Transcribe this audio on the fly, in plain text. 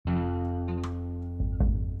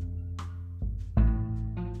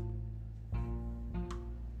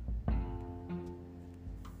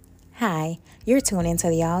Hi, you're tuned into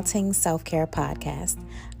the All Things Self-Care Podcast.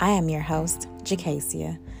 I am your host,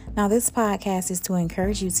 Jacasia. Now, this podcast is to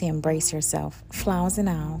encourage you to embrace yourself, flaws and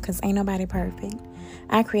all, because ain't nobody perfect.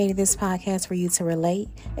 I created this podcast for you to relate,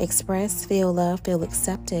 express, feel loved, feel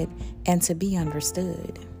accepted, and to be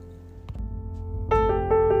understood.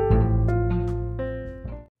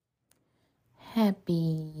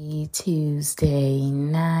 Happy Tuesday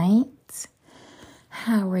night.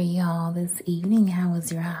 How are y'all this evening? How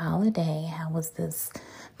was your holiday? How was this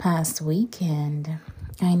past weekend?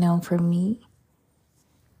 I know for me,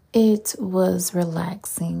 it was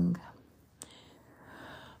relaxing.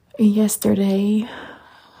 Yesterday,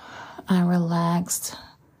 I relaxed.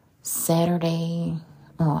 Saturday,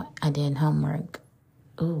 I did homework.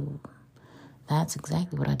 Ooh, that's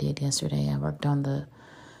exactly what I did yesterday. I worked on the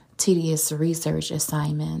tedious research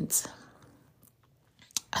assignment.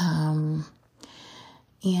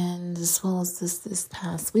 And as well as this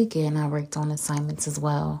past weekend, I worked on assignments as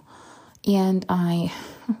well. And I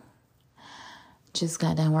just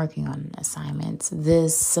got done working on assignments.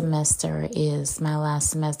 This semester is my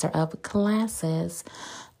last semester of classes,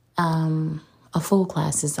 full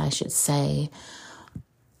classes, I should say,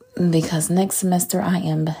 because next semester I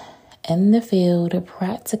am in the field,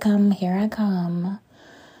 practicum, here I come.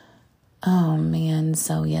 Oh man,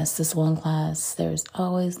 so yes, this one class, there's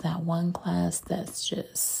always that one class that's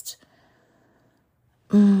just,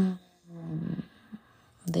 the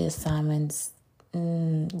assignments,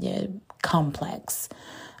 complex,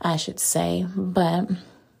 I should say, but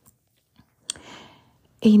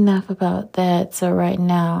enough about that. So right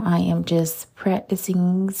now I am just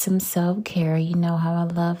practicing some self-care. You know how I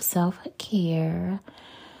love self-care.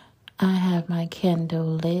 I have my candle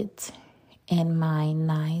lit in my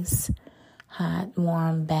nice hot,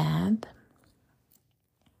 warm bath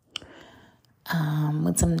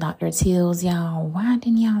with some Dr. Teal's, y'all. Why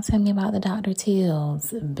didn't y'all tell me about the Dr.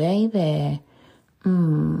 Teal's? Baby.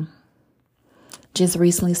 Just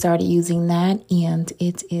recently started using that, and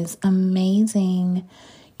it is amazing.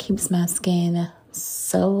 Keeps my skin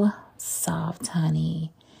so soft,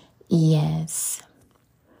 honey. Yes.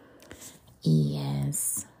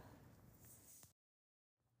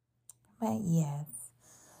 But yes.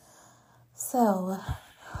 So,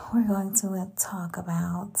 I'm going to talk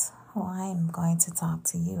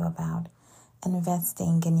to you about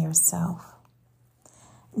investing in yourself.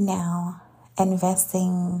 Now,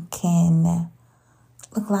 investing can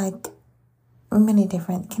look like many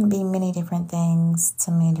different things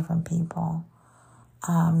to many different people.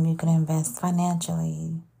 You can invest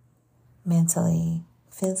financially, mentally,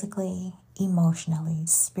 physically, emotionally,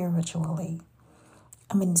 spiritually.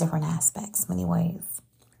 Many different aspects, many ways.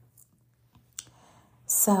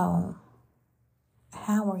 So,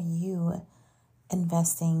 how are you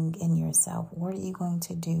investing in yourself? What are you going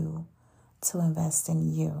to do to invest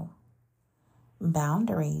in you?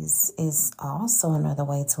 Boundaries is also another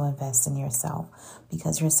way to invest in yourself,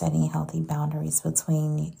 because you're setting healthy boundaries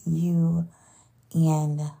between you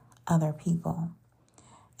and other people.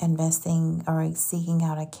 Investing or seeking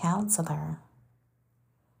out a counselor.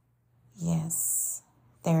 Yes,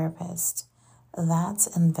 therapist. That's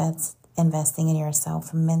investing in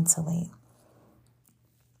yourself mentally.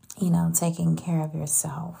 Taking care of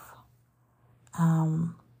yourself.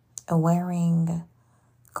 Wearing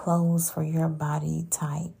clothes for your body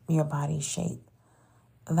type, your body shape.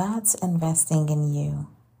 That's investing in you.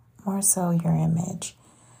 More so your image.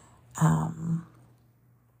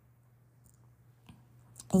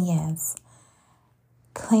 Yes.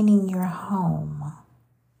 Cleaning your home.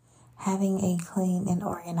 Having a clean and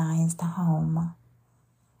organized home.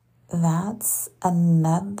 That's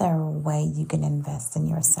another way you can invest in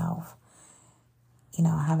yourself.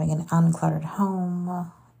 Having an uncluttered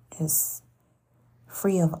home is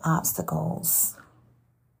free of obstacles.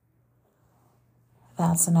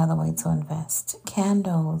 That's another way to invest.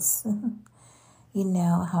 Candles. You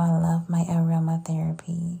know how I love my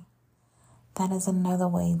aromatherapy. That is another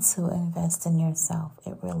way to invest in yourself.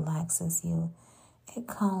 It relaxes you. It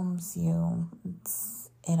calms you.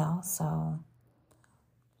 It also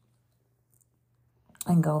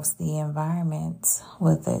engulfs the environment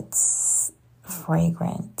with its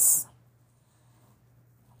fragrance.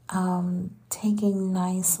 Taking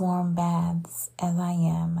nice warm baths as I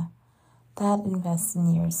am, that invests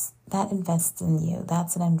in you.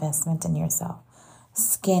 That's an investment in yourself.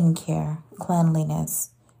 Skincare,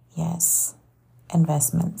 cleanliness, yes,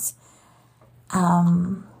 investments.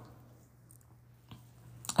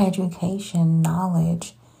 Education,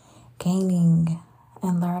 knowledge, gaining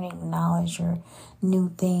and learning knowledge or new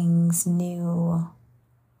things, new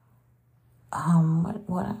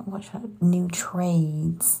new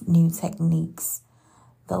trades, new techniques.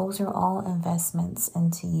 Those are all investments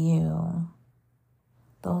into you.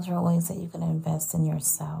 Those are ways that you can invest in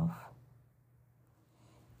yourself.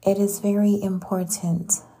 It is very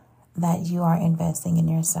important that you are investing in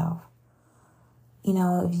yourself. You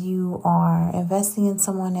know, if you are investing in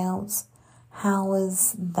someone else, how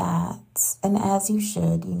is that? And as you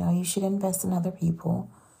should, you should invest in other people,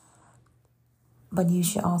 but you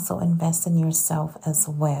should also invest in yourself as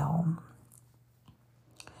well.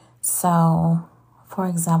 So, for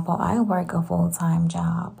example, I work a full-time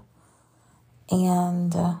job,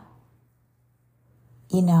 and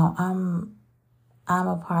I'm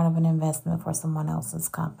a part of an investment for someone else's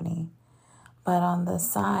company. But on the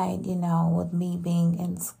side, with me being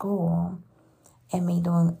in school and me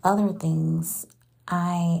doing other things,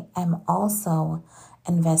 I am also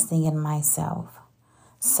investing in myself.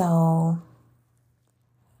 So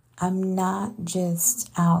I'm not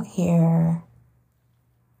just out here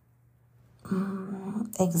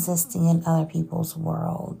existing in other people's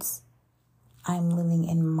worlds. I'm living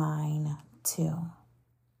in mine too.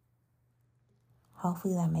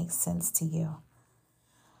 Hopefully that makes sense to you.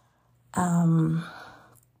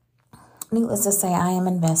 Needless to say, I am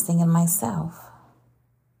investing in myself.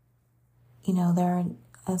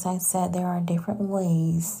 As I said, there are different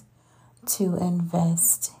ways to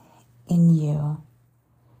invest in you.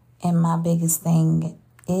 And my biggest thing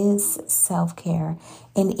is self-care.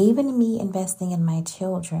 And even me investing in my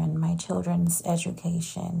children, my children's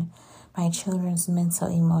education, my children's mental,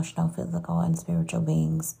 emotional, physical, and spiritual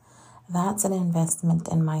beings. That's an investment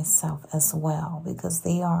in myself as well, because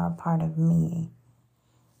they are a part of me.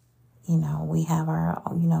 We have our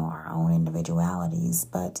own individualities,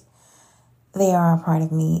 but they are a part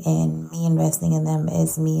of me, and me investing in them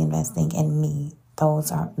is me investing in me.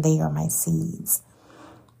 They are my seeds,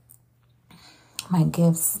 my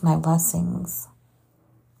gifts, my blessings.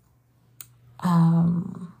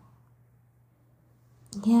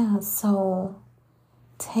 So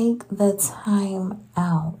take the time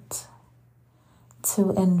out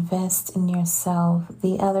to invest in yourself.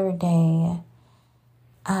 The other day,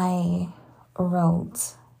 I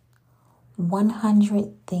wrote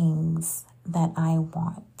 100 things that I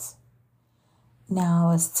want.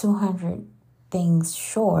 Now it's 200 things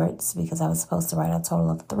short because I was supposed to write a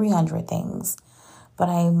total of 300 things. But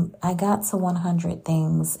I got to 100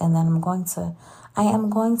 things, and then I am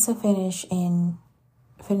going to finish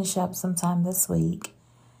up sometime this week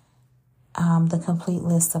the complete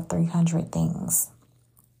list of 300 things.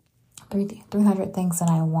 300 things that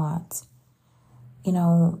I want.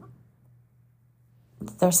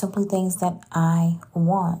 They're simply things that I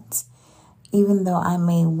want. Even though I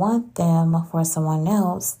may want them for someone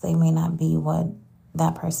else, they may not be what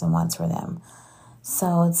that person wants for them.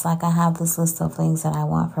 So it's like I have this list of things that I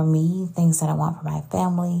want for me, things that I want for my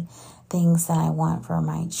family, things that I want for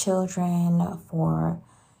my children, for,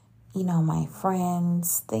 my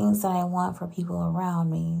friends, things that I want for people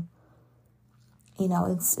around me.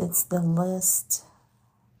 It's the list.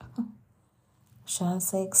 Should I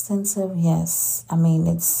say extensive? Yes. I mean,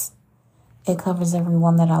 it covers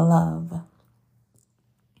everyone that I love,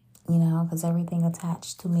 because everything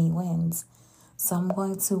attached to me wins. So I'm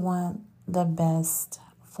going to want the best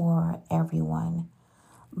for everyone.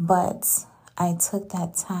 But I took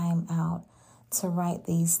that time out to write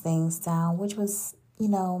these things down, which was,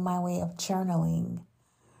 my way of journaling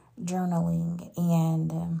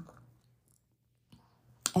and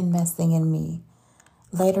investing in me.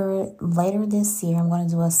 Later this year, I'm going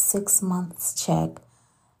to do a 6 months check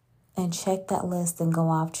and check that list and go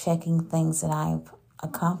off checking things that I've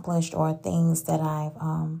accomplished or things that I've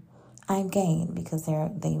gained, because they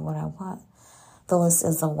what I want. The list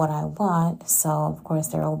is of what I want, so of course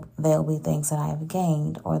there'll be things that I've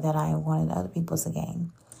gained or that I wanted other people to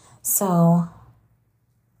gain. So,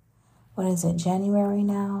 what is it? January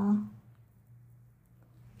now?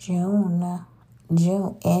 June.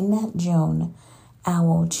 In June, I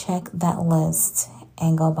will check that list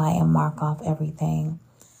and go by and mark off everything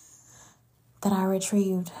that I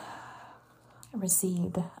received,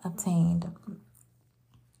 obtained.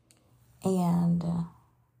 And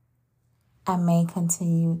I may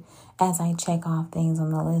continue, as I check off things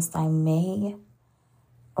on the list, I may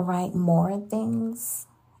write more things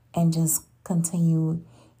and just continue,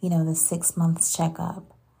 the 6 months checkup.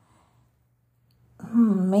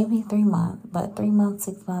 Maybe 3 months, but 3 months,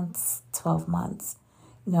 6 months, 12 months.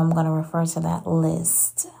 I'm going to refer to that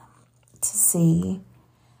list to see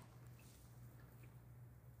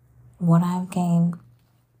what I've gained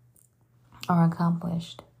or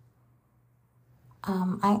accomplished.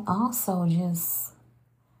 I also just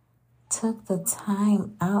took the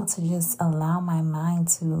time out to just allow my mind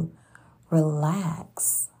to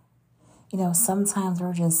relax. Sometimes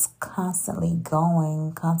we're just constantly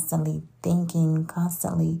going, constantly thinking,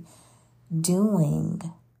 constantly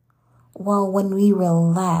doing. Well, when we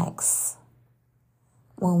relax,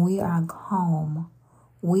 when we are calm,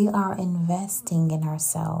 we are investing in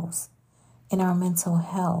ourselves, in our mental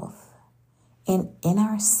health, and in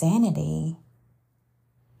our sanity.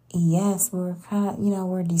 Yes, we're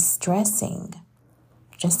we're de-stressing,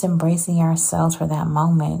 just embracing ourselves for that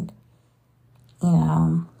moment.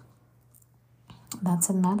 That's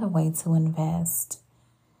another way to invest.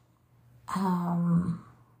 I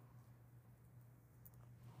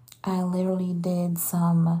literally did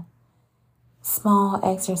some small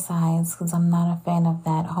exercise because I'm not a fan of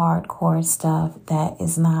that hardcore stuff. That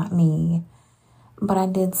is not me. But I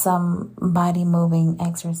did some body moving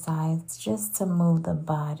exercise just to move the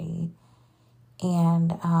body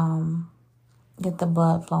and get the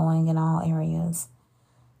blood flowing in all areas.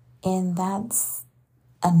 And that's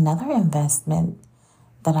another investment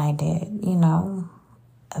that I did,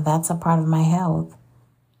 That's a part of my health.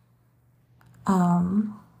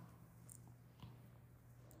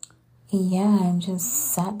 I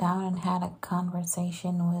just sat down and had a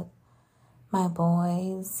conversation with my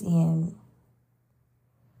boys, and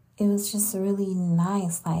it was just really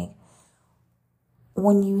nice. Like,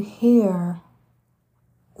 when you hear,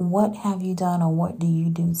 what have you done or what do you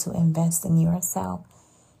do to invest in yourself?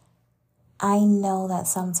 I know that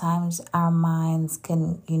sometimes our minds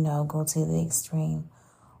can, go to the extreme.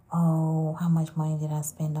 Oh, how much money did I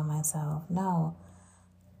spend on myself? No.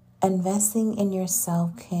 Investing in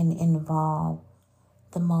yourself can involve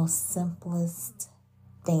the most simplest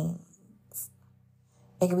things.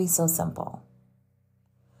 It can be so simple.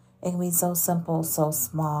 It can be so simple, so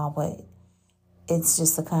small, but it's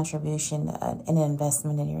just a contribution, an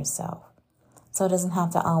investment in yourself. So it doesn't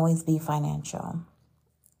have to always be financial,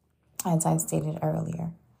 as I stated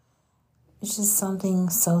earlier. It's just something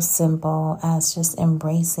so simple as just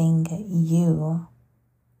embracing you.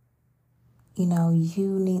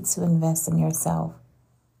 You need to invest in yourself.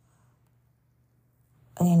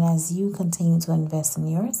 And as you continue to invest in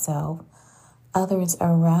yourself, others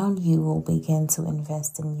around you will begin to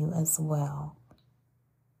invest in you as well.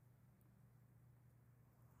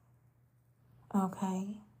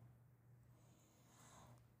 Okay?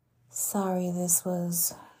 Sorry, this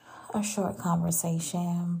was a short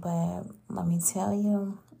conversation, but let me tell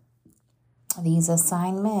you, these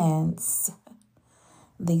assignments,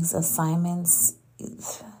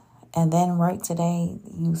 and then work today,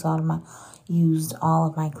 used all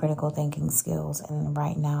of my critical thinking skills. And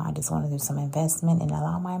right now, I just want to do some investment and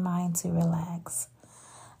allow my mind to relax.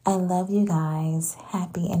 I love you guys.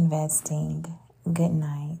 Happy investing. Good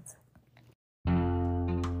night.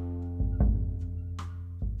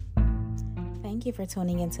 Thank you for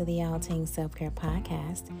tuning into the All Things Self-Care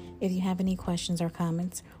Podcast. If you have any questions or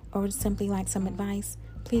comments, or would simply like some advice,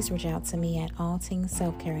 please reach out to me at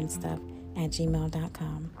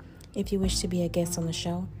allthingsselfcareandstuff@gmail.com. If you wish to be a guest on the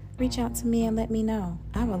show, reach out to me and let me know.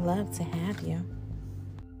 I would love to have you.